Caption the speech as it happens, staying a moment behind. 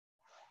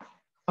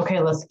Okay,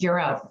 let's gear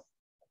up.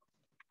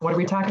 What are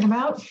we talking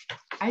about?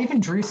 I even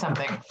drew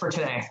something for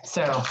today.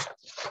 So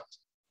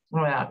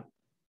look at that.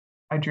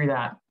 I drew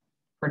that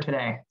for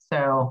today.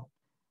 So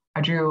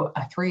I drew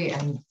a 3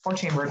 and 4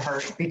 chambered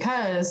heart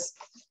because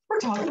we're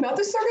talking about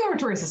the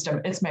circulatory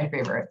system. It's my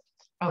favorite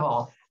of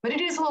all, but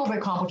it is a little bit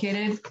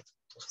complicated.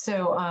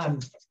 So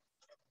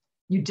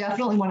you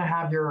definitely want to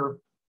have your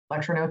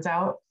lecture notes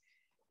out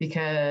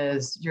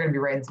because you're going to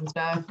be writing some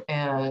stuff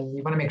and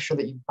you want to make sure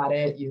that you got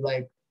it.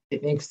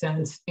 It makes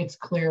sense. It's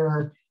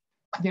clear,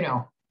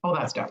 all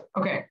that stuff.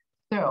 Okay.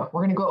 So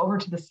we're going to go over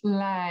to the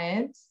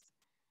slides.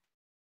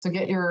 So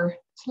get your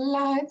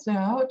slides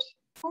out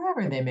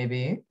wherever they may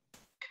be.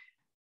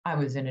 I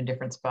was in a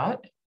different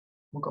spot.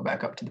 We'll go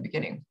back up to the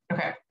beginning.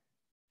 Okay.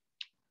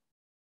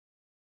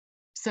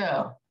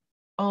 So,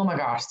 oh my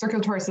gosh,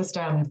 circulatory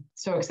system,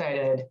 so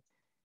excited.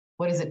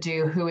 What does it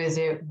do? Who is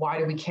it? Why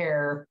do we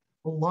care?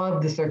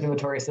 Love the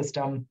circulatory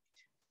system.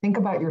 Think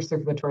about your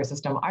circulatory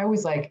system. I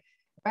always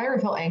if I ever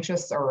feel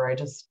anxious or I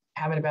just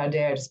having a bad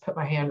day, I just put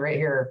my hand right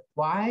here.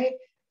 Why?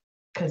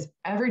 Because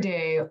every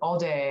day, all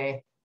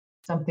day,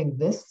 something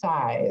this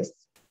size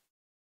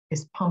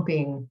is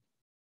pumping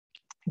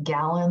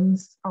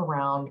gallons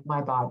around my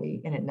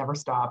body and it never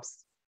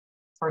stops.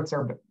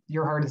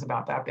 Your heart is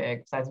about that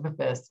big, size of a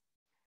fist.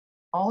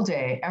 All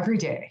day, every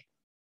day.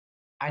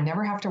 I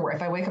never have to worry.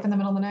 If I wake up in the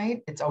middle of the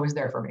night, it's always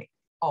there for me,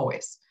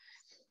 always.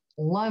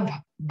 Love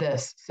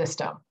this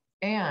system.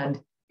 And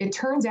it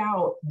turns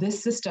out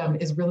this system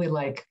is really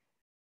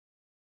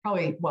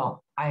I'm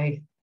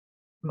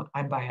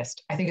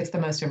biased. I think it's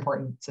the most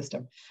important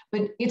system,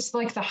 but it's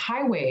like the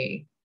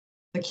highway,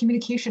 the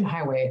communication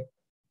highway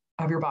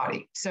of your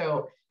body.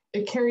 So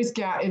it carries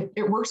gas.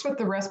 It works with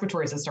the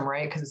respiratory system,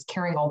 right? Because it's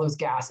carrying all those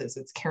gases.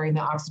 It's carrying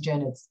the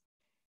oxygen. It's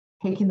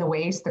taking the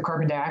waste, the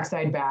carbon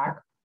dioxide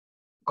back.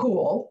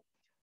 Cool.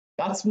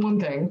 That's one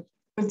thing.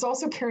 But it's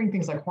also carrying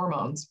things like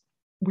hormones.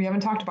 We haven't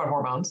talked about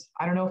hormones.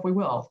 I don't know if we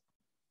will,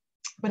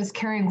 but it's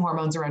carrying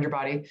hormones around your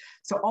body.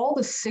 So all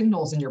the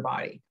signals in your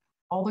body,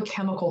 all the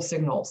chemical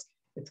signals,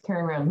 it's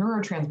carrying around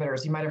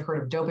neurotransmitters. You might have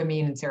heard of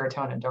dopamine and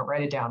serotonin. Don't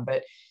write it down,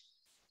 but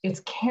it's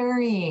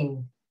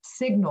carrying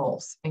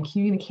signals and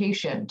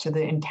communication to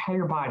the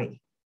entire body.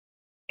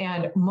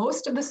 And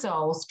most of the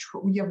cells,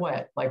 you have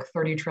what,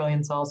 30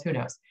 trillion cells? Who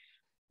knows?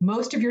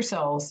 Most of your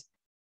cells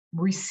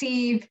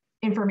receive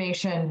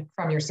information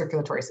from your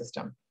circulatory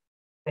system.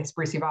 They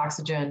receive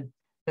oxygen,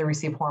 they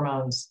receive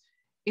hormones.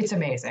 It's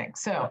amazing.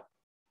 So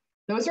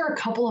those are a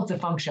couple of the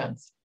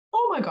functions.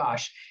 Oh my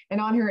gosh.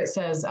 And on here it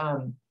says,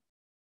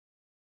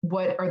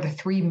 what are the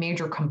 3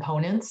 major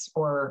components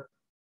 3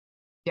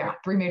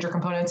 major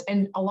components.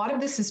 And a lot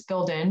of this is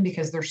filled in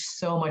because there's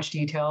so much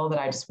detail that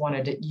I just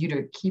wanted you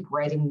to keep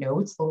writing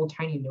notes, little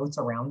tiny notes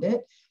around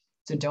it.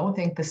 So don't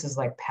think this is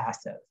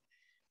passive.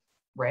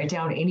 Write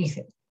down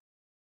anything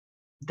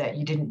that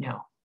you didn't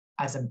know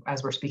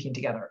as we're speaking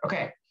together.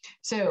 Okay,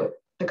 so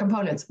the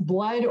components,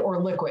 blood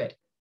or liquid.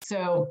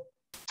 So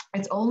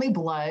it's only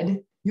blood.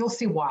 You'll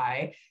see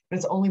why, but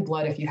it's only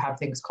blood if you have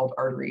things called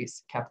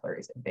arteries,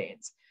 capillaries, and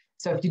veins.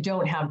 So if you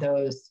don't have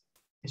those,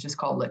 it's just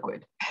called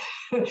liquid.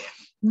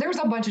 There's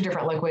a bunch of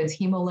different liquids,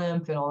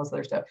 hemolymph and all this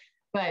other stuff,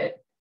 but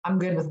I'm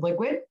good with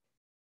liquid.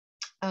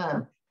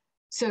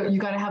 So you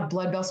got to have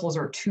blood vessels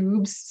or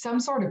tubes, some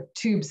sort of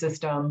tube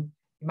system.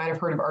 You might have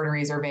heard of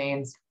arteries or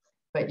veins,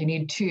 but you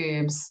need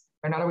tubes.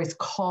 They're not always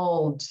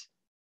called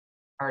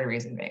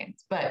arteries and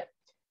veins, but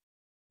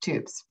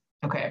tubes.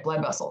 Okay,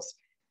 blood vessels.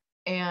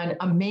 And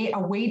a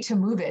way to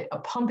move it, a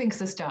pumping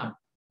system,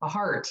 a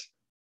heart.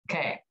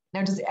 Okay,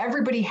 now does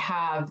everybody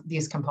have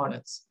these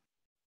components?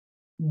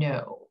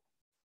 No,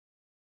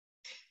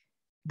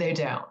 they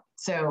don't.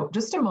 So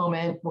just a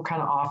moment, we're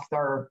kind of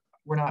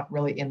we're not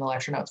really in the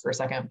lecture notes for a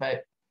second,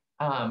 but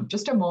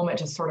just a moment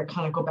to sort of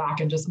kind of go back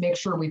and just make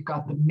sure we've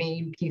got the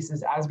main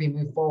pieces as we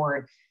move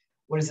forward.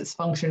 What is its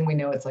function? We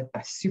know it's like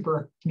the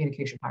super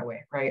communication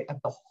highway, right? Of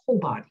the whole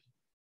body.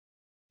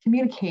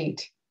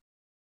 Communicate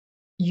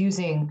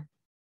using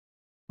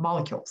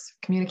molecules,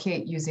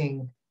 communicate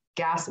using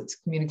gases,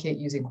 communicate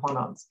using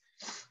hormones.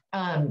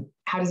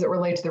 How does it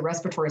relate to the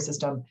respiratory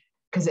system?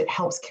 Because it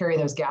helps carry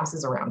those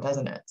gases around,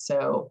 doesn't it?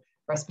 So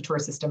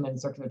respiratory system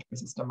and circulatory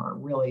system are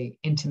really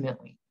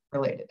intimately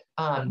related.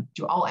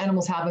 Do all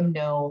animals have them?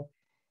 No.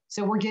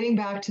 So we're getting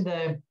back to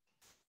that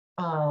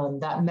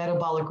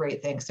metabolic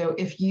rate thing. So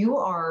if you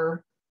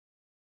are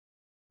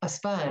a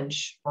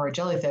sponge or a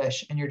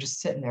jellyfish and you're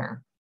just sitting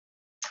there,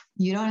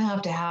 you don't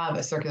have to have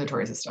a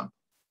circulatory system.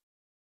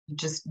 You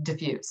just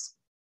diffuse.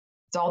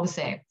 It's all the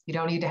same. You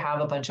don't need to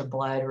have a bunch of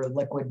blood or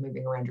liquid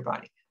moving around your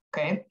body.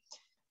 Okay.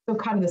 So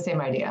kind of the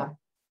same idea.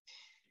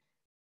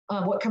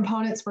 What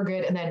components were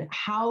good, and then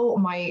how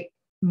might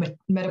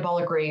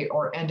metabolic rate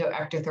or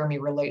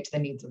endoectothermy relate to the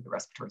needs of the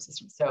respiratory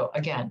system? So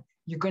again,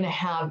 you're going to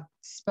have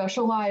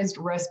specialized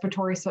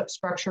respiratory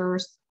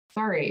structures.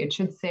 Sorry, it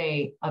should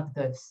say of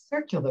the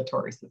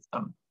circulatory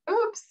system.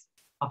 Oops,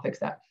 I'll fix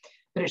that.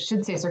 But it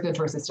should say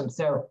circulatory system.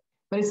 So,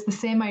 but it's the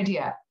same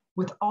idea.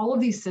 With all of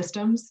these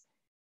systems,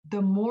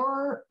 the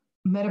more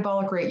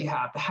metabolic rate you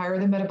have, the higher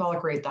the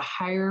metabolic rate,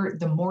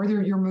 the more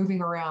you're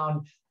moving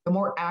around, the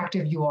more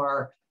active you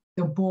are,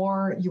 the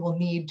more you will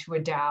need to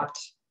adapt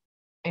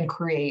and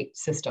create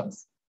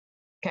systems.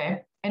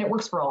 Okay. And it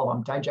works for all of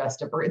them,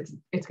 digestive, or it's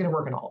going to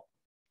work in all.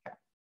 Okay.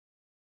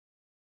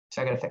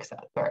 So I got to fix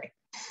that. Sorry.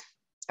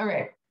 All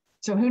right.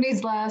 So who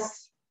needs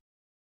less?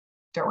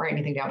 Don't write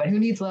anything down, but who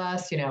needs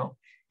less?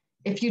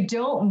 If you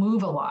don't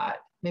move a lot,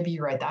 maybe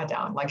you write that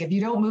down. Like if you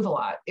don't move a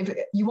lot, if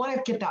you want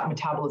to get that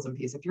metabolism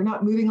piece, if you're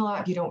not moving a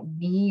lot, you don't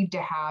need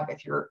to have,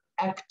 if you're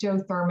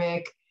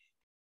ectothermic,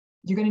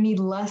 you're going to need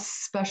less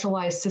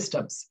specialized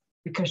systems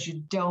because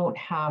you don't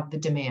have the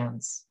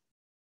demands,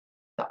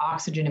 the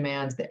oxygen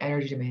demands, the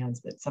energy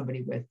demands that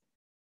somebody with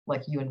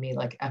like you and me,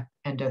 like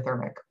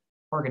endothermic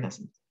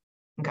organisms.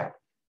 Okay.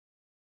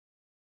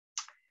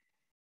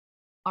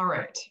 All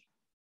right.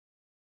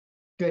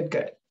 Good,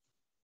 good.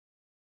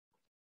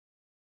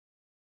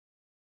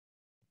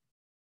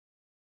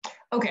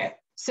 Okay,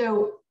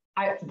 so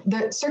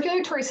the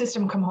circulatory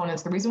system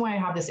components, the reason why I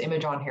have this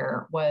image on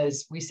here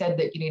was we said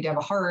that you need to have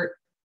a heart,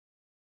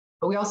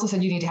 but we also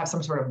said you need to have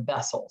some sort of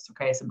vessels,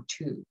 okay, some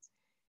tubes.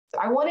 So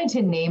I wanted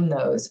to name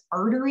those.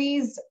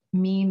 Arteries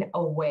mean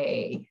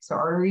away. So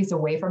arteries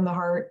away from the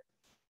heart,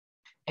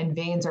 and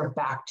veins are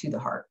back to the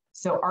heart.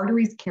 So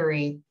arteries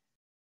carry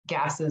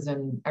gases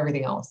and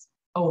everything else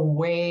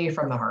away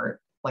from the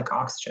heart, like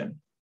oxygen.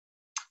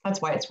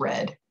 That's why it's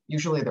red.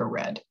 Usually they're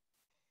red.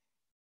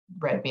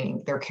 Red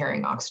meaning they're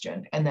carrying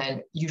oxygen. And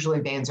then usually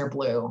veins are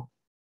blue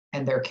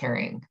and they're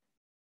carrying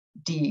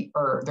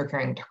they're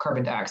carrying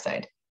carbon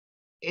dioxide.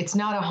 It's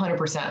not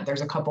 100%.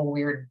 There's a couple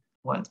weird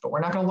ones, but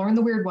we're not going to learn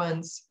the weird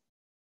ones.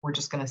 We're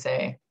just going to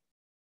say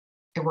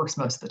it works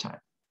most of the time.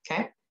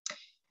 Okay.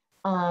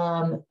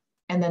 And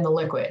then the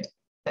liquid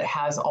that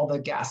has all the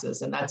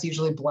gases, and that's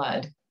usually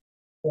blood,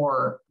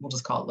 or we'll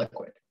just call it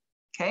liquid.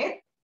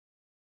 Okay.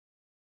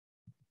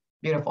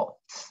 Beautiful.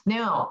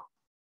 Now,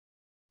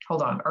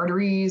 hold on,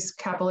 arteries,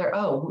 capillary.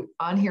 Oh,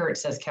 on here it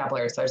says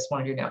capillary, so I just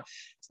wanted you to know.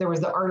 So there was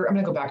the artery. I'm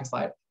going to go back a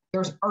slide.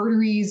 There's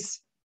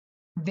arteries,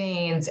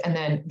 veins, and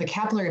then the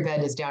capillary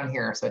bed is down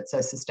here. So it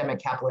says systemic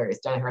capillaries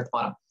down here at the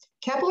bottom.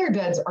 Capillary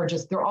beds are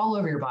they're all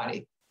over your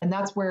body, and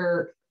that's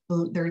where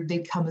they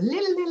become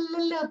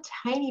little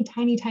tiny.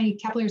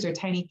 Capillaries are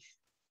tiny,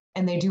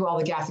 and they do all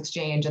the gas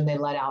exchange, and they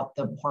let out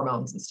the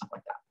hormones and stuff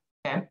like that.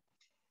 Okay,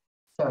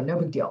 so no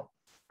big deal.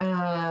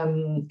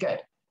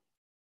 Good.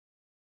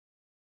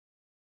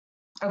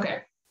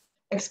 Okay,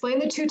 explain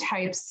the two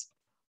types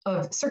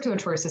of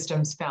circulatory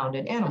systems found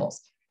in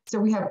animals. So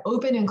we have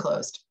open and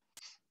closed.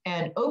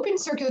 And open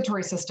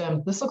circulatory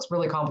system, this looks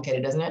really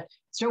complicated, doesn't it?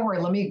 So don't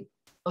worry,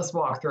 let's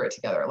walk through it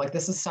together. Like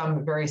this is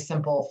some very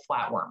simple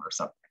flatworm or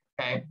something,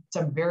 okay?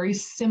 Some very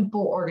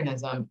simple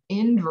organism,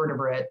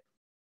 invertebrate,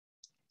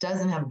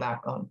 doesn't have a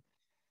backbone.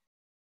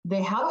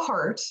 They have a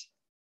heart.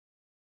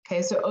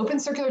 Okay, so open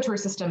circulatory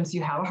systems,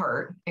 you have a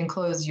heart. In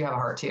closed, you have a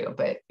heart too,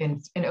 but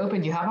in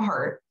open, you have a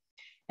heart.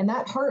 And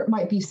that heart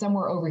might be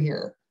somewhere over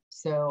here.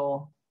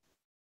 So,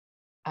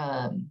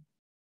 oops.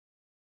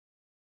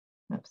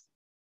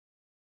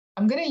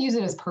 I'm going to use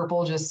it as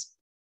purple, it's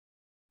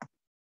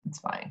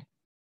fine.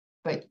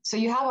 But so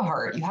you have a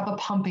heart, you have a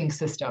pumping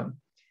system.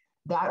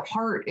 That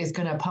heart is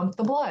going to pump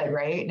the blood,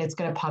 right? And it's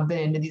going to pump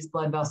it into these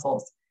blood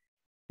vessels.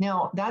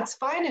 Now, that's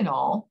fine and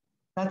all.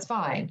 That's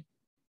fine.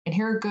 And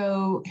here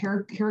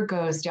it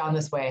goes down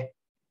this way.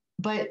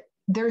 But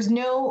there's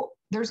no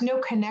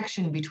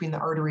connection between the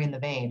artery and the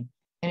vein.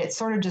 And it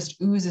sort of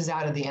just oozes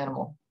out of the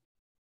animal.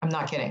 I'm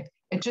not kidding.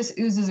 It just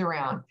oozes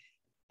around.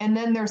 And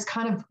then there's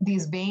kind of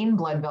these vein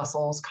blood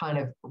vessels kind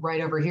of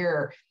right over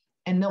here,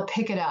 and they'll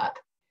pick it up.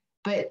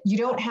 But you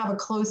don't have a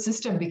closed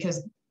system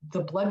because the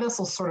blood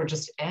vessels sort of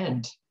just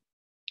end.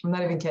 I'm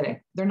not even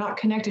kidding. They're not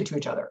connected to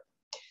each other.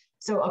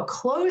 So a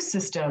closed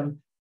system,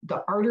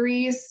 the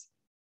arteries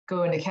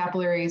go into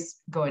capillaries,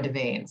 go into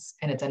veins,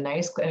 and and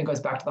it goes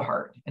back to the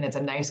heart, and it's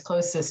a nice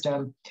closed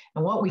system.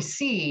 And what we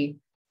see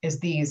is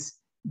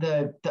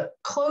the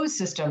closed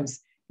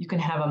systems, you can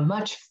have a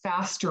much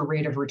faster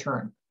rate of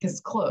return because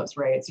it's closed,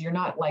 right? So you're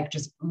not like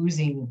just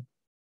oozing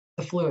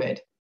the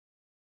fluid,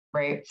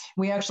 right?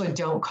 We actually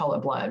don't call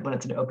it blood when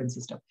it's an open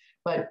system,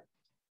 but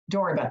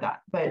don't worry about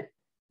that. But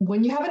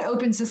when you have an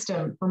open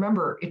system,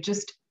 remember, it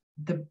just,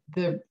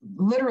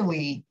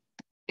 literally,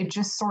 it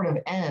just sort of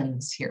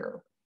ends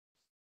here.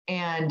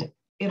 And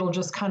it'll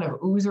just kind of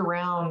ooze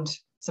around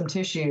some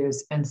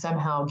tissues and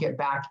somehow get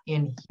back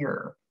in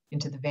here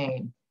into the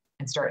vein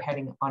and start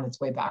heading on its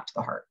way back to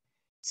the heart.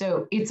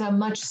 So it's a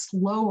much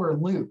slower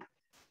loop.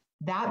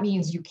 That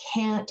means you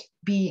can't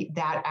be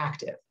that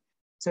active.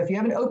 So if you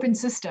have an open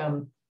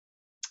system,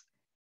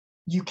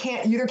 you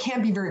either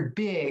can't be very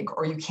big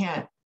or you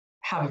can't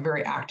have a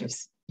very active,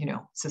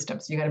 system.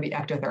 So you got to be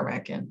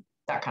ectothermic and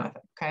that kind of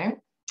thing. Okay.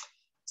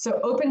 So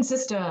open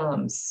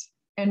systems,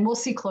 and we'll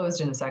see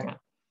closed in a second.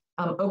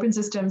 Open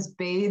systems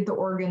bathe the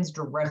organs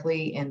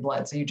directly in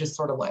blood. So you just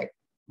sort of like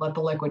let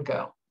the liquid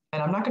go.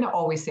 And I'm not going to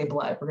always say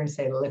blood. We're going to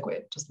say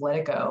liquid. Just let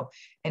it go,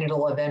 and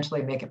it'll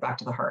eventually make it back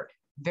to the heart.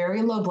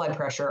 Very low blood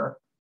pressure,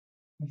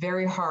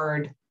 very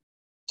hard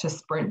to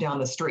sprint down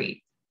the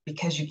street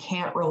because you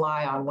can't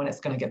rely on when it's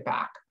going to get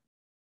back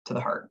to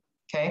the heart.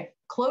 Okay.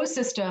 Closed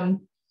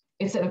system,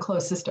 it's in a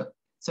closed system.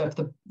 So if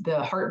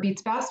the heart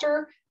beats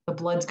faster, the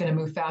blood's going to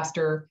move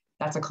faster.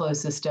 That's a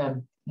closed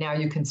system. Now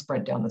you can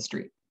sprint down the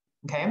street.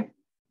 Okay.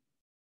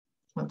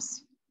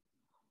 Whoops.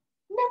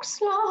 Next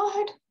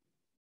slide.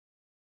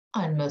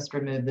 I must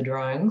remove the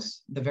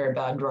drawings, the very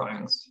bad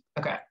drawings.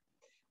 Okay.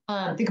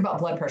 Think about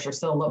blood pressure.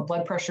 So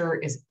blood pressure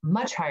is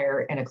much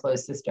higher in a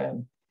closed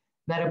system.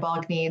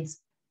 Metabolic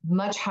needs,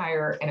 much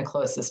higher in a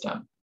closed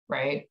system,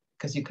 right?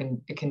 Because it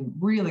can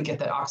really get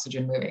that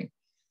oxygen moving.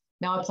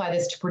 Now apply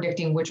this to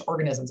predicting which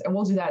organisms, and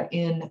we'll do that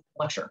in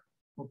lecture.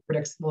 We'll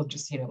just,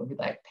 we'll be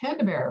like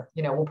panda bear,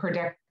 we'll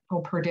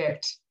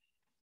predict,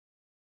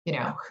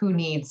 who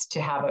needs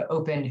to have an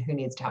open, who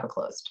needs to have a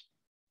closed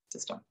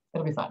system.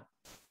 It'll be fun.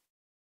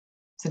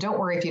 So don't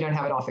worry if you don't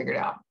have it all figured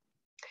out.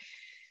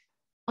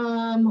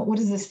 What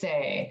does this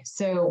say?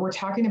 So we're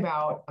talking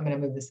about, I'm going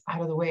to move this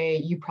out of the way.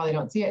 You probably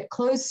don't see it.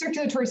 Closed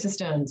circulatory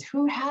systems.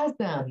 Who has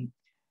them?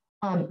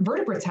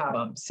 Vertebrates have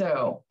them.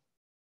 So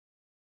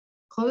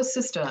closed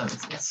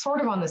systems, it's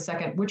sort of on the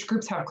second, which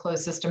groups have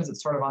closed systems?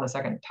 It's sort of on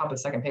the top of the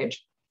second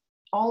page.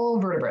 All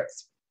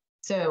vertebrates.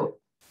 So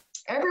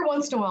every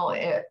once in a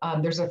while,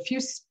 there's a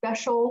few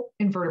special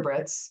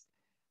invertebrates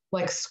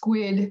like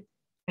squid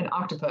and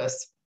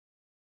octopus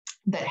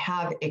that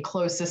have a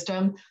closed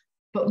system,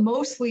 but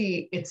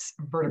mostly it's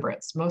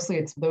vertebrates. Mostly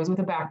it's those with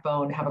a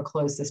backbone have a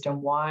closed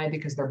system. Why?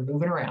 Because they're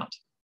moving around.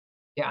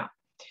 Yeah.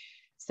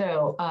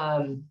 So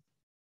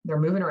they're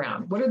moving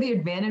around. What are the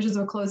advantages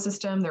of a closed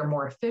system? They're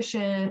more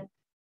efficient.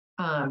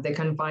 They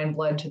confine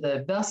blood to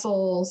the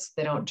vessels.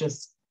 They don't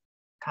just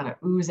kind of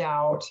ooze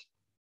out,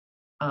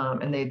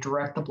 and they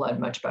direct the blood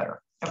much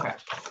better. Okay,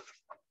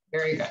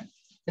 very good.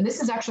 And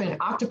this is actually an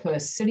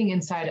octopus sitting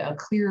inside a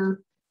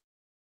clear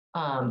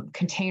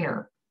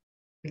container,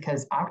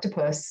 because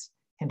octopus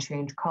can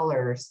change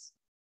colors.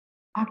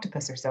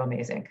 Octopus are so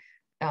amazing.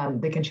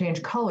 They can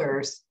change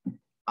colors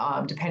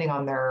depending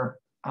on their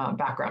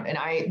background. And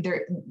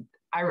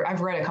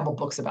I've read a couple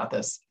books about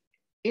this.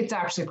 It's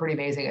actually pretty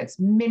amazing. It's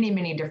many,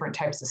 many different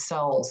types of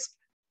cells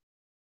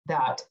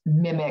that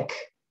mimic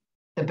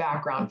the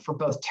background for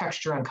both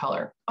texture and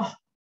color. Oh.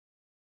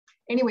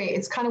 Anyway,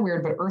 it's kind of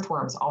weird, but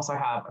earthworms also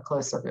have a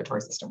closed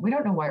circulatory system. We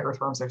don't know why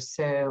earthworms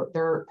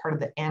they're part of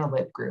the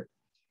annelid group,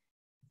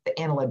 the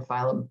annelid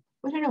phylum.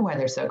 We don't know why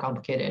they're so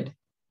complicated,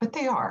 but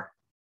they are.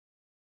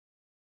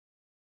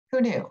 Who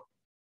knew?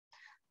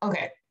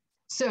 Okay,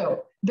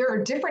 so there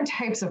are different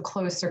types of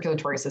closed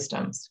circulatory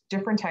systems,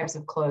 Now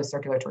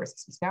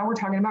we're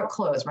talking about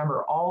closed.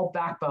 Remember, all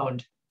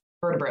backboned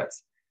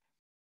vertebrates.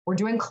 We're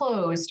doing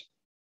closed.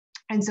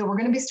 And so we're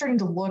going to be starting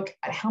to look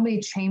at how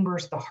many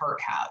chambers the heart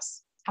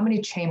has.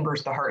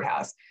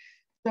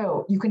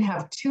 So you can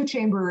have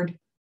 2-chambered,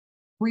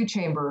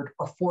 3-chambered,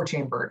 or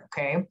 4-chambered,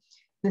 okay?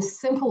 The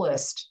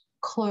simplest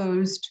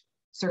closed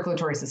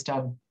circulatory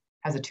system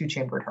has a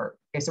 2-chambered heart.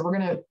 Okay, so we're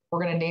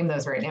gonna name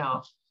those right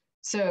now.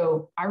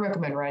 So I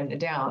recommend writing it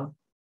down.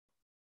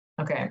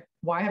 Okay,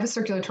 why have a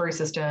circulatory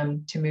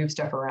system? To move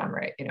stuff around,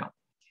 right?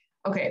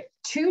 Okay,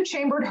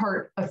 2-chambered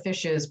heart of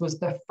fishes was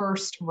the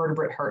first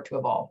vertebrate heart to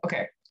evolve.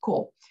 Okay,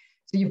 cool.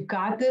 So you've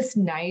got this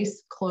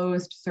nice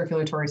closed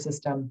circulatory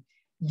system.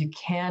 You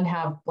can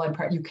have blood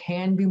pressure. You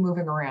can be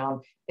moving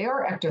around. They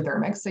are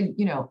ectothermic, so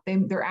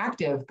they're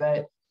active,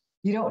 but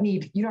you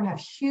don't have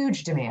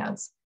huge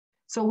demands.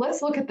 So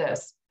let's look at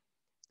this.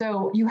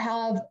 So you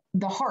have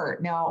the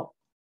heart. Now,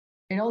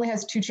 it only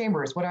has 2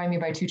 chambers. What do I mean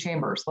by 2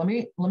 chambers? Let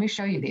me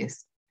show you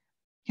these.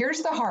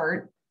 Here's the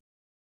heart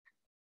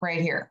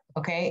right here,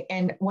 okay?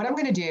 And what I'm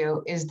going to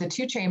do is the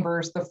 2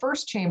 chambers, the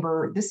first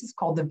chamber, this is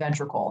called the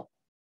ventricle.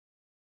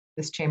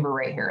 This chamber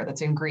right here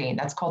that's in green,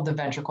 that's called the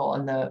ventricle,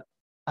 and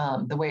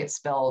the way it's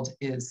spelled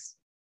is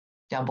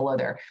down below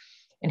there.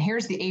 And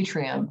here's the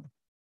atrium.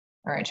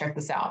 All right, check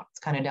this out. It's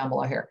kind of down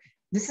below here.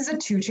 This is a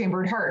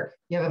 2-chambered heart.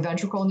 You have a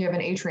ventricle and you have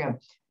an atrium.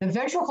 The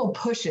ventricle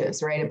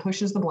pushes, right? It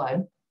pushes the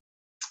blood,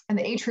 and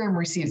the atrium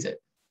receives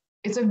it.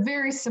 It's a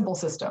very simple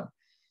system.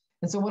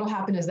 And so what will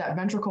happen is that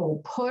ventricle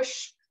will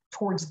push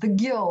towards the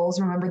gills.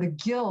 Remember, the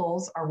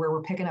gills are where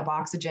we're picking up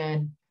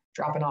oxygen,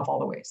 dropping off all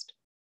the waste.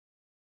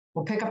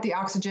 We'll pick up the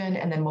oxygen,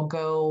 and then we'll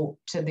go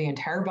to the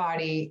entire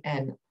body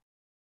and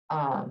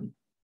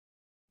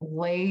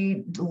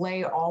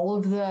lay all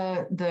of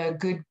the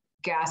good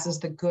gases,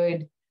 the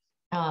good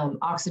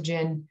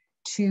oxygen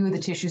to the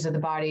tissues of the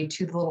body,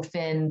 to the little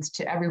fins,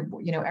 to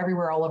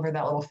everywhere all over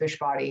that little fish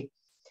body.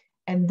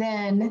 And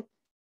then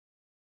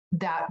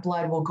that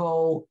blood will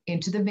go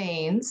into the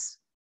veins,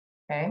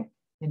 okay?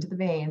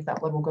 That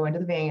blood will go into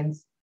the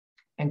veins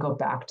and go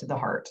back to the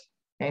heart.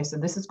 Okay, so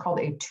this is called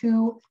a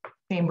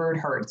 2-chambered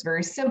heart. It's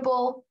very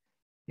simple.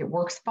 It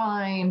works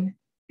fine.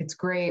 It's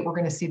great. We're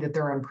going to see that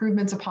there are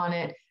improvements upon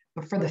it.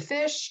 But for the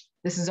fish,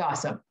 this is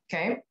awesome.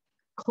 Okay,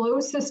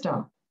 closed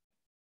system.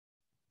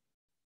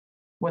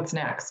 What's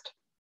next?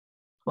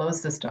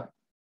 Closed system.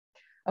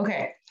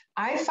 Okay,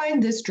 I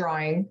find this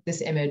drawing, this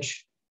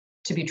image,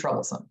 to be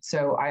troublesome.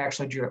 So I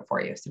actually drew it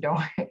for you. So don't,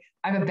 I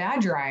have a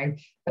bad drawing,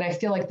 but I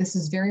feel like this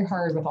is very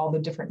hard with all the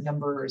different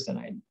numbers, and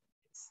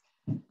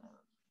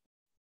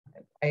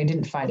I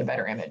didn't find a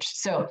better image.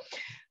 So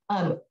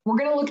we're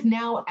going to look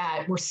now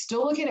at, we're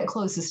still looking at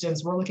closed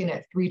systems. We're looking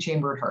at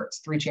three-chambered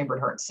hearts.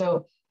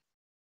 So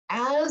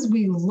as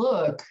we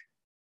look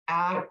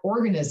at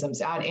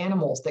organisms, at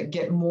animals that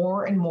get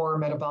more and more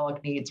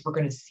metabolic needs, we're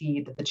going to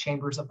see that the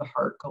chambers of the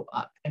heart go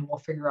up, and we'll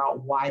figure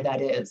out why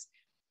that is.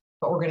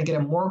 But we're going to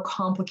get a more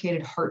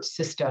complicated heart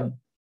system.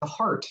 The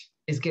heart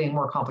is getting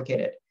more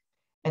complicated,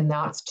 and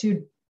that's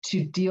to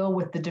deal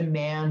with the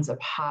demands of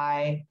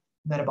high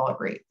metabolic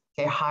rate,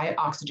 okay, high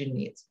oxygen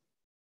needs.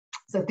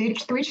 So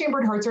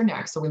three-chambered hearts are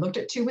next. So we looked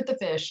at 2 with the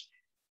fish.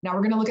 Now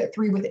we're going to look at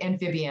 3 with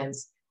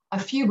amphibians, a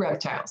few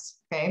reptiles,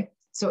 okay?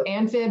 So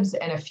amphibs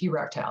and a few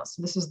reptiles.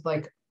 So this is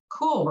like,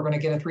 cool, we're going to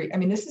get a 3. I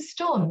mean, this is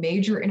still a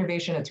major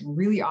innovation. It's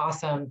really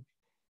awesome.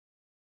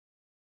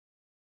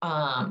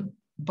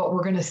 But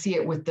we're going to see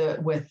it with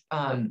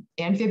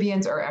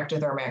amphibians are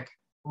ectothermic,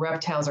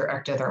 reptiles are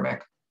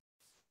ectothermic.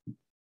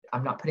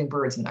 I'm not putting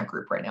birds in that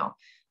group right now.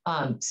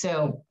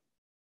 So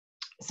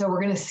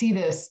we're going to see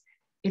this.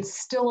 It's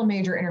still a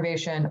major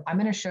innovation. I'm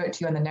going to show it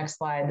to you on the next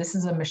slide. This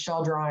is a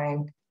Michelle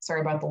drawing.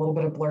 Sorry about the little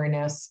bit of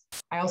blurriness.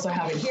 I also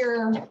have it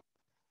here.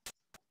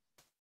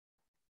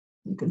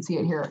 You can see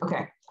it here.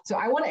 Okay, so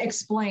I want to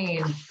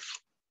explain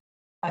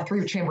a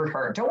 3-chambered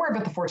heart. Don't worry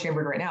about the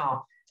 4-chambered right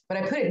now, but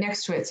I put it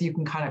next to it so you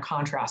can kind of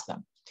contrast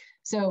them.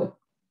 So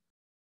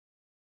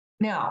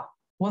now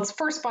let's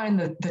first find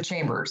the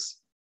chambers.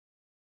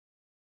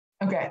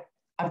 Okay,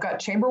 I've got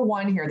chamber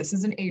 1 here. This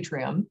is an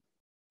atrium.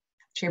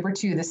 Chamber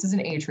 2, this is an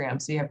atrium.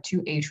 So you have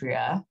 2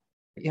 atria.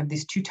 You have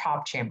these 2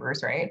 top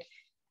chambers, right?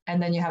 And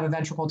then you have a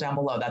ventricle down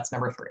below. That's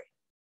number 3.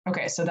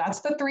 Okay, so that's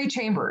the 3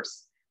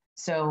 chambers.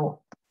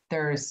 So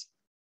there's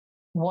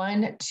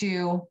 1,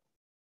 2,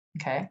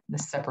 okay,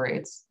 this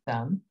separates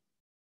them.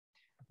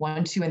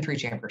 1, 2, and 3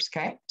 chambers,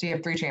 okay? So you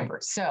have 3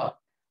 chambers. So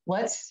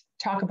let's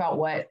talk about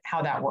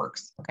how that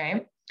works,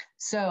 okay?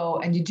 So,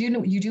 and you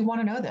do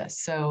want to know this.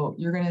 So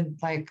you're going to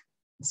like,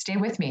 stay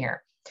with me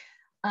here.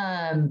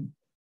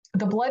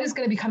 The blood is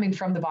going to be coming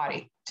from the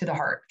body to the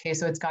heart. Okay,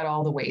 so it's got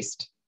all the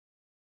waste.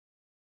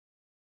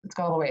 It's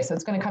got all the waste. So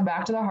it's going to come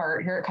back to the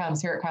heart. Here it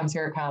comes, here it comes,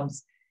 here it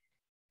comes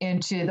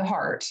into the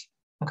heart.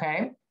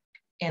 Okay,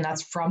 and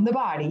that's from the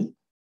body.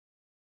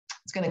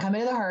 It's going to come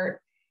into the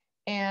heart,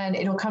 and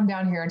it'll come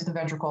down here into the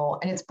ventricle.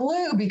 And it's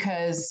blue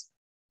because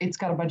it's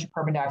got a bunch of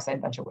carbon dioxide,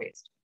 a bunch of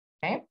waste.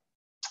 Okay,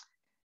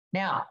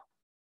 now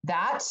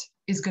that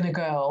is going to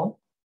go.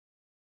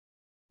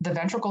 The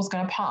ventricle is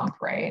going to pump,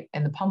 right?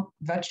 And the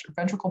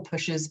ventricle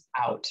pushes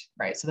out,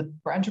 right? So the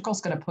ventricle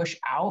is going to push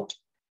out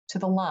to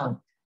the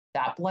lung.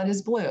 That blood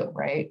is blue,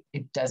 right?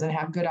 It doesn't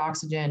have good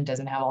oxygen,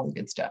 doesn't have all the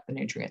good stuff, the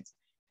nutrients.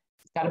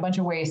 It's got a bunch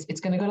of waste. It's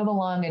going to go to the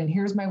lung, and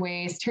here's my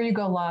waste. Here you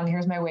go, lung.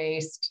 Here's my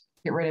waste.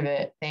 Get rid of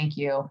it. Thank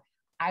you.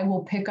 I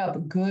will pick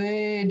up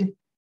good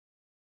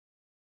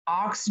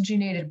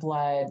oxygenated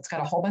blood. It's got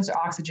a whole bunch of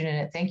oxygen in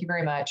it. Thank you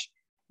very much.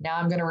 Now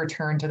I'm going to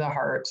return to the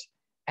heart.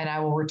 And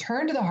I will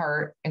return to the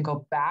heart and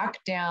go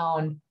back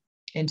down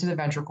into the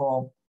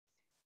ventricle.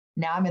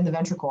 Now I'm in the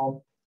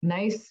ventricle.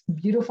 Nice,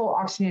 beautiful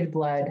oxygenated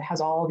blood,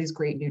 has all these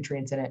great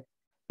nutrients in it.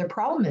 The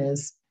problem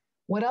is,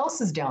 what else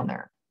is down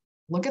there?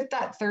 Look at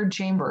that 3rd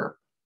chamber.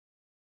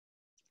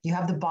 You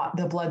have the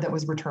blood that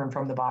was returned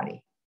from the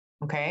body,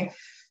 okay?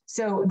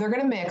 So they're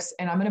gonna mix,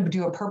 and I'm gonna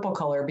do a purple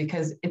color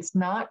because it's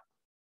not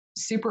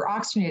super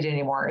oxygenated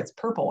anymore. It's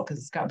purple because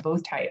it's got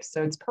both types.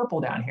 So it's purple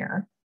down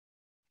here.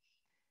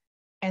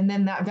 And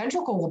then that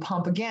ventricle will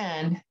pump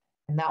again,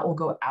 and that will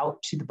go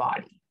out to the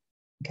body.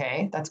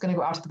 Okay, that's going to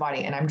go out to the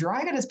body. And I'm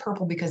drawing it as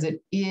purple because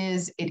it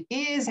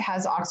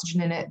has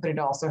oxygen in it, but it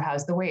also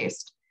has the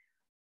waste.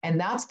 And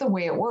that's the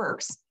way it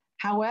works.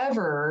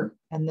 However,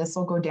 and this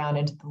will go down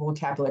into the little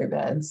capillary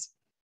beds,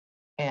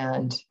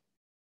 and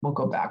we'll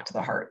go back to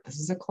the heart. This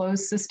is a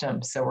closed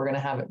system. So we're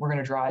going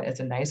to draw it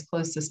as a nice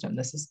closed system.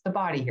 This is the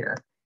body here.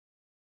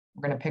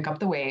 We're going to pick up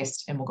the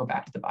waste, and we'll go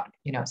back to the body.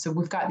 So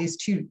we've got these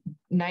 2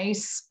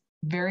 nice,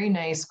 very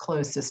nice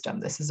closed system.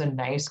 This is a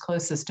nice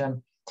closed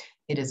system.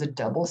 It is a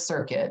double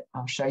circuit.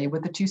 I'll show you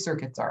what the 2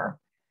 circuits are,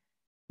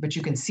 but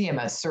you can see them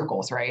as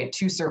circles, right?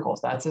 2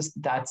 circles.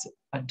 That's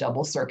a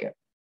double circuit.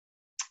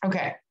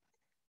 Okay,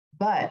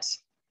 but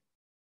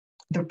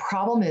the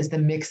problem is the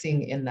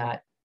mixing in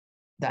that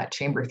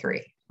chamber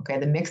 3. Okay,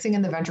 the mixing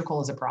in the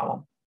ventricle is a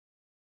problem,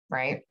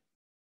 right?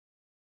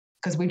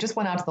 Because we just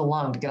went out to the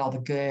lung to get all the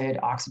good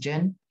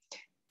oxygen,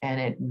 and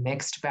it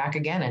mixed back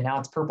again, and now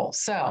it's purple.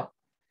 So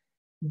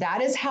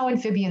that is how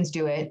amphibians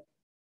do it.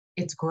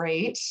 It's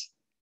great.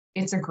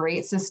 It's a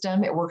great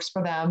system. It works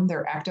for them.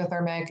 They're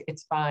ectothermic.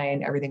 It's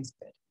fine. Everything's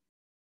good.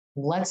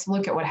 Let's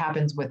look at what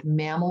happens with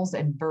mammals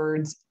and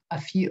birds. A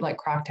few, like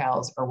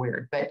crocodiles, are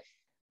weird, but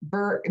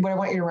what I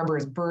want you to remember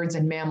is birds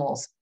and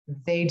mammals,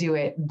 they do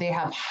it. They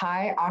have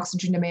high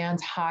oxygen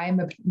demands, high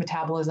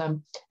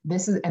metabolism.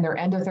 And they're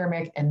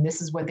endothermic, and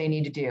this is what they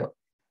need to do.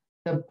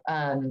 The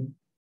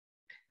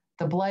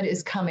blood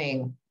is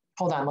coming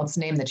hold on, let's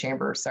name the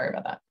chambers. Sorry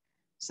about that.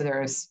 So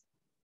there's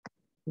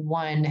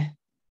 1,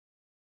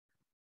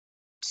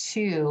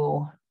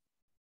 2,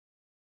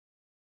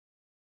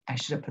 I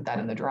should have put that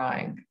in the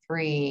drawing.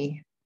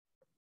 3,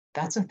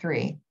 that's a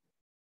 3,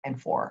 and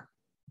 4.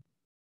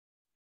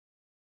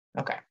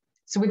 Okay,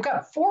 so we've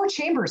got 4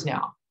 chambers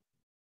now.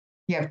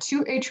 You have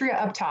 2 atria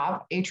up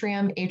top,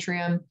 atrium,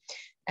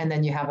 and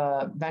then you have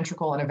a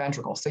ventricle and a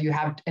ventricle. So you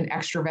have an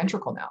extra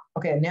ventricle now.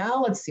 Okay, now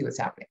let's see what's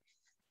happening.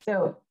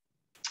 So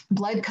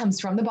blood comes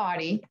from the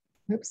body.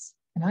 Oops,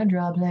 can I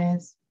draw,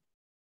 please?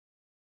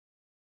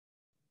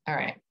 All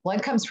right,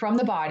 blood comes from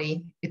the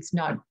body. It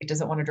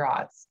doesn't want to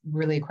draw. It's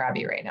really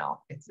crabby right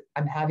now.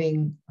 I'm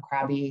having a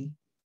crabby,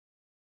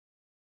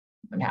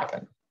 what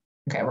happened?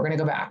 Okay, we're gonna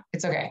go back.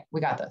 It's okay,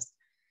 we got this.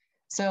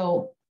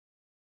 So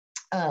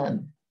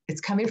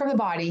it's coming from the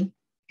body.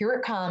 Here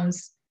it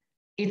comes.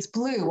 It's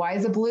blue. Why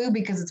is it blue?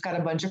 Because it's got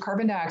a bunch of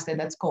carbon dioxide.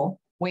 That's cool.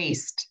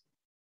 Waste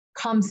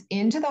comes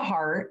into the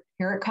heart.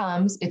 Here it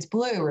comes. It's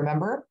blue,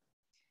 remember?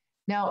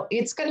 Now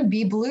it's going to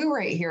be blue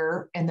right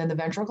here, and then the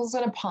ventricle is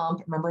going to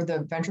pump. Remember, the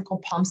ventricle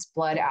pumps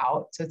blood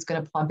out, so it's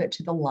going to pump it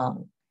to the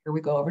lung. Here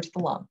we go over to the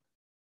lung.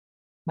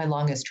 My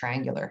lung is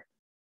triangular.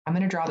 I'm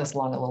going to draw this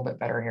lung a little bit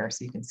better here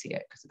so you can see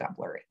it because it got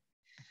blurry.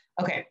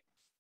 Okay,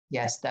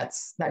 yes, that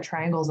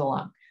triangle is a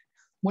lung.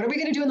 What are we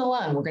going to do in the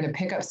lung? We're going to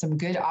pick up some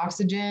good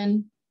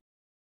oxygen.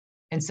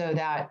 And so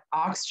that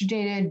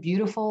oxygenated,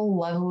 beautiful,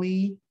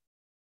 lovely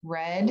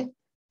red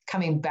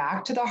coming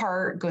back to the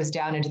heart goes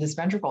down into this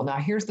ventricle. Now,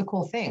 here's the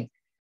cool thing.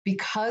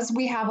 Because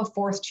we have a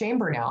 4th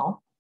chamber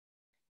now,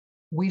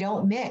 we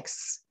don't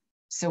mix.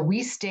 So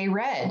we stay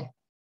red.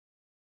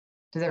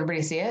 Does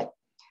everybody see it?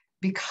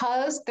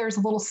 Because there's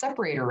a little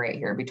separator right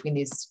here between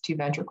these 2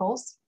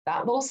 ventricles.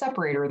 That little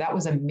separator, that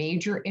was a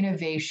major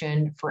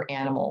innovation for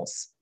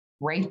animals.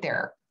 Right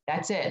there.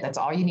 That's it. That's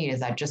all you need,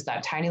 is just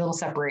that tiny little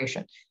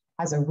separation.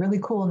 Has a really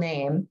cool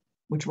name,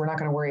 which we're not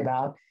going to worry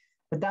about.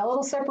 But that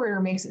little separator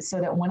makes it so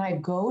that when I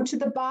go to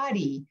the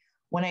body,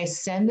 when I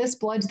send this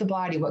blood to the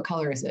body, what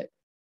color is it?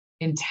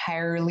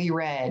 Entirely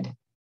red.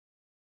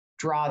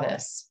 Draw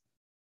this.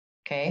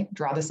 Okay,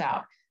 draw this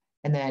out.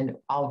 And then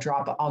I'll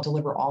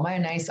deliver all my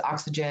nice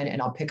oxygen,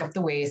 and I'll pick up the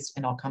waste,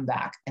 and I'll come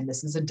back. And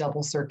this is a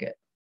double circuit.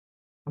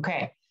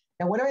 Okay.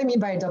 Now, what do I mean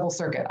by a double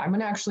circuit? I'm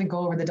going to actually go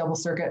over the double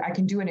circuit. I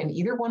can do it in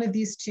either one of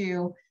these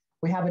 2.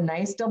 We have a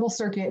nice double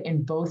circuit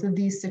in both of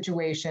these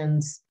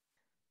situations.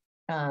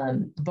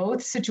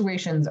 Both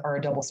situations are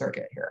a double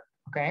circuit here,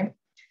 okay?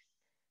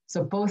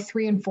 So both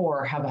 3 and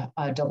 4 have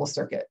a double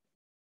circuit.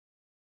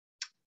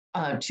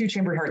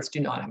 2-chambered hearts do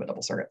not have a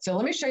double circuit. So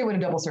let me show you what a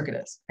double circuit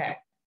is, okay?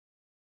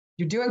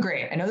 You're doing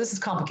great. I know this is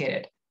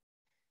complicated.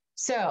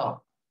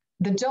 So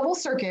the double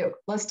circuit,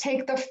 let's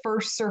take the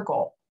first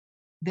circle.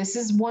 This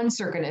is one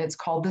circuit, and it's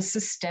called the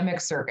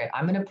systemic circuit.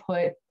 I'm going to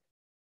put,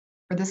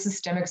 for the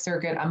systemic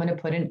circuit, I'm going to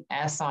put an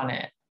S on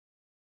it.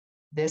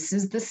 This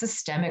is the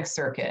systemic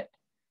circuit.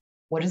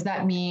 What does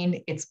that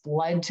mean? It's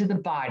blood to the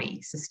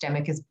body.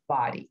 Systemic is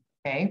body,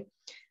 okay?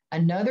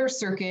 Another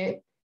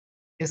circuit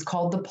is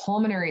called the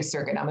pulmonary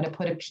circuit. I'm going to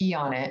put a P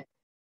on it,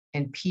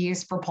 and P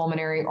is for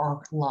pulmonary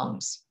or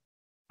lungs,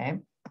 okay?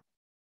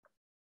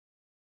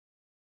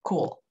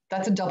 Cool.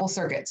 That's a double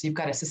circuit. So you've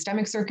got a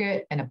systemic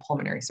circuit and a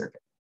pulmonary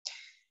circuit.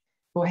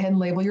 Go ahead and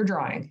label your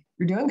drawing.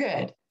 You're doing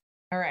good.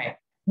 All right.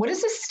 What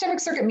does the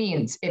systemic circuit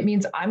mean? It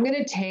means I'm going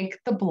to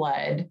take the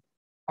blood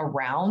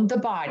around the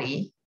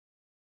body.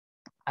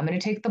 I'm going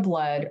to take the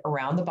blood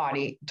around the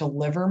body,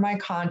 deliver my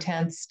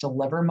contents,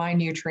 deliver my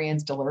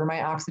nutrients, deliver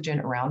my oxygen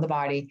around the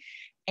body,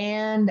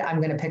 and I'm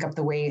going to pick up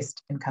the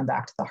waste and come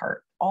back to the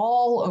heart,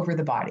 all over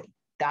the body.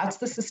 That's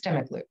the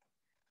systemic loop.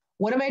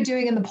 What am I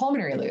doing in the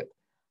pulmonary loop?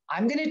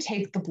 I'm going to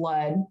take the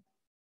blood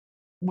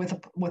with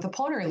a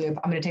pulmonary loop.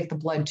 I'm going to take the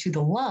blood to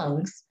the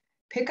lungs,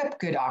 pick up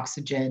good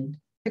oxygen.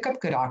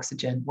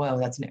 Whoa,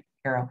 that's an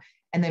arrow.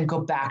 And then go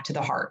back to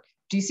the heart.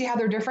 Do you see how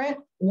they're different?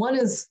 One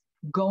is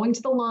going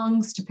to the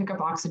lungs to pick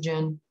up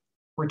oxygen,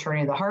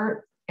 returning to the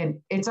heart. And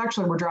it's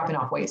actually, we're dropping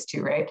off waste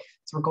too, right?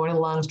 So we're going to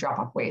the lungs, drop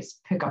off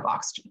waste, pick up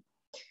oxygen.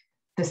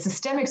 The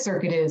systemic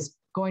circuit is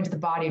going to the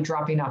body,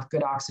 dropping off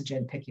good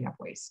oxygen, picking up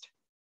waste.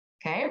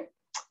 Okay?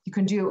 You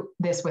can do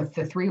this with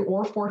the 3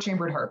 or 4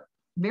 chambered heart.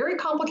 Very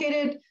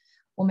complicated.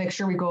 We'll make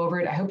sure we go over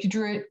it. I hope you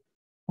drew it.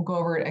 We'll go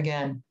over it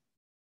again.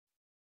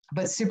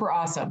 But super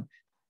awesome.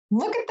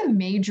 Look at the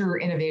major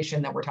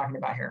innovation that we're talking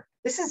about here.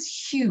 This is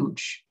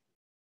huge.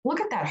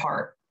 Look at that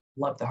heart.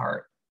 Love the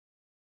heart.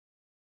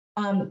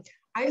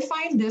 I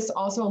find this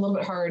also a little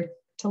bit hard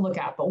to look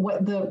at, but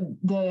what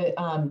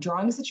the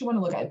drawings that you want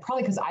to look at,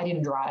 probably because I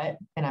didn't draw it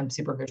and I'm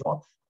super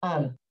visual.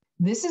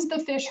 This is the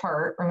fish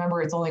heart.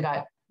 Remember, it's only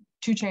got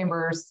 2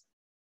 chambers.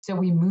 So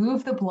we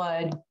move the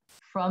blood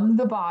from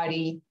the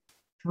body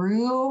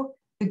through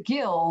the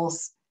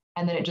gills,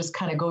 and then it just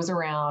kind of goes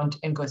around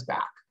and goes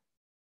back.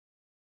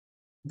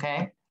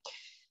 Okay.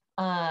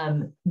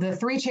 The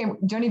 3-chamber,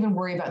 don't even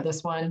worry about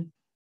this one.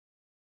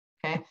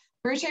 Okay.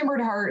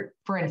 3-chambered heart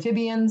for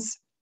amphibians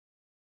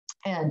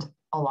and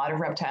a lot of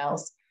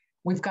reptiles.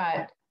 We've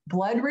got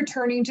blood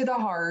returning to the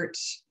heart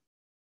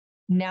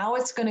Now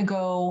it's going to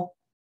go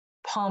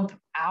pump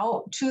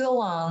out to the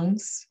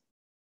lungs.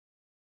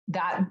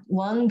 That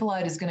lung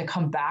blood is going to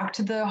come back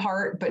to the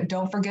heart, but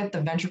don't forget the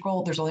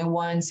ventricle. There's only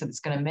one, so it's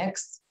going to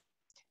mix.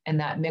 And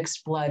that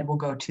mixed blood will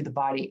go to the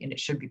body, and it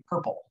should be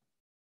purple,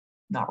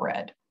 not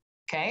red.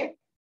 Okay?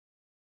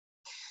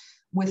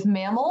 With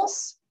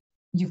mammals,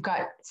 you've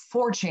got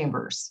 4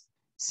 chambers.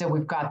 So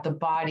we've got the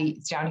body,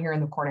 it's down here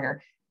in the corner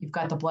here. You've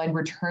got the blood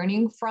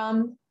returning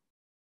from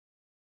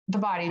the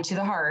body to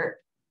the heart.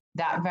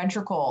 That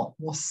ventricle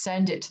will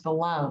send it to the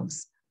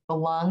lungs. The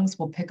lungs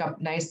will pick up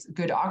nice,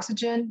 good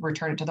oxygen,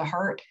 return it to the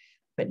heart.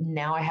 But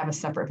now I have a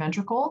separate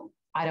ventricle.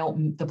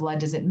 The blood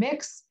doesn't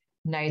mix.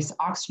 Nice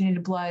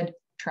oxygenated blood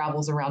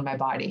travels around my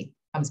body,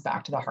 comes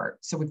back to the heart.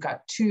 So we've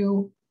got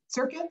 2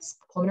 circuits,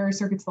 pulmonary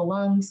circuits, the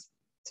lungs,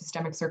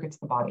 systemic circuits,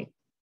 the body.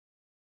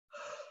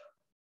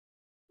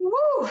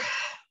 Woo!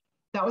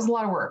 That was a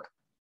lot of work.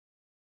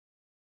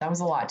 That was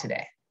a lot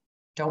today.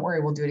 Don't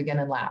worry, we'll do it again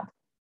in lab.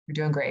 You're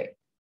doing great.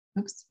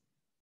 Oops.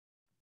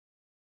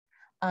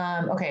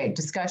 Okay,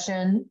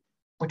 discussion,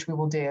 which we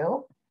will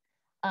do.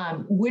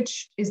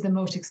 Which is the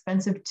most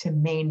expensive to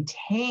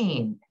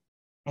maintain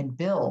and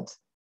build?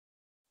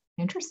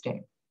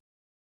 Interesting.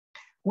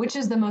 Which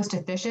is the most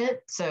efficient?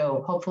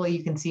 So hopefully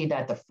you can see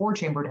that the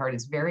 4-chambered heart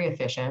is very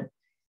efficient.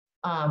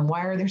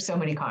 Why are there so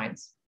many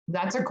kinds?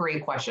 That's a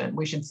great question.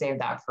 We should save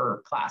that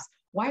for class.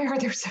 Why are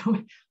there so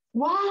many?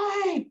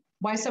 Why?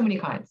 Why so many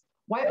kinds?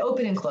 Why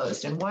open and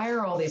closed? And why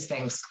are all these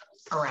things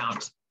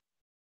around?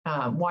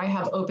 Why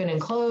have open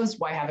and closed?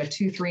 Why have a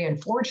 2, 3,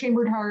 and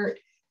 4-chambered heart?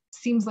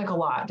 Seems like a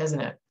lot,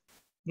 doesn't it?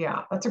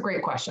 Yeah, that's a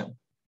great question.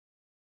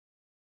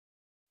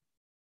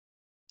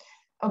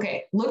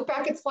 Okay, look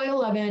back at slide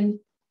 11.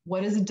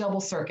 What is a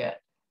double circuit?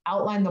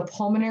 Outline the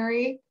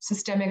pulmonary,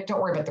 systemic, don't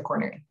worry about the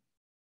coronary.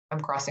 I'm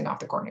crossing off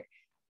the coronary.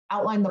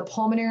 Outline the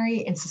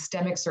pulmonary and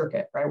systemic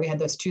circuit, right? We had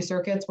those 2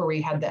 circuits where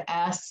we had the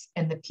S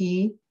and the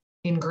P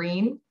in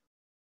green.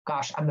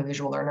 Gosh, I'm a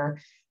visual learner.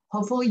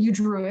 Hopefully you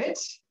drew it.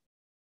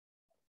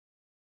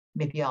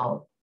 Maybe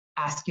I'll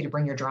ask you to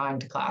bring your drawing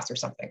to class or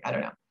something. I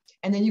don't know.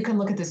 And then you can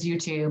look at this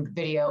YouTube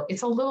video.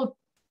 It's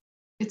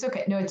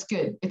okay. No, it's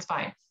good. It's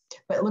fine.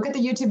 But look at the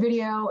YouTube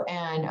video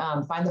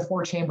and find the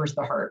 4 chambers of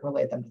the heart,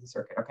 relate them to the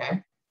circuit,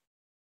 okay?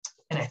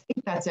 And I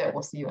think that's it.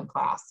 We'll see you in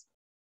class.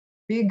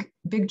 Big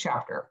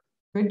chapter.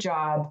 Good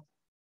job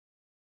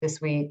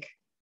this week.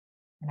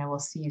 And I will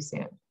see you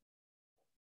soon.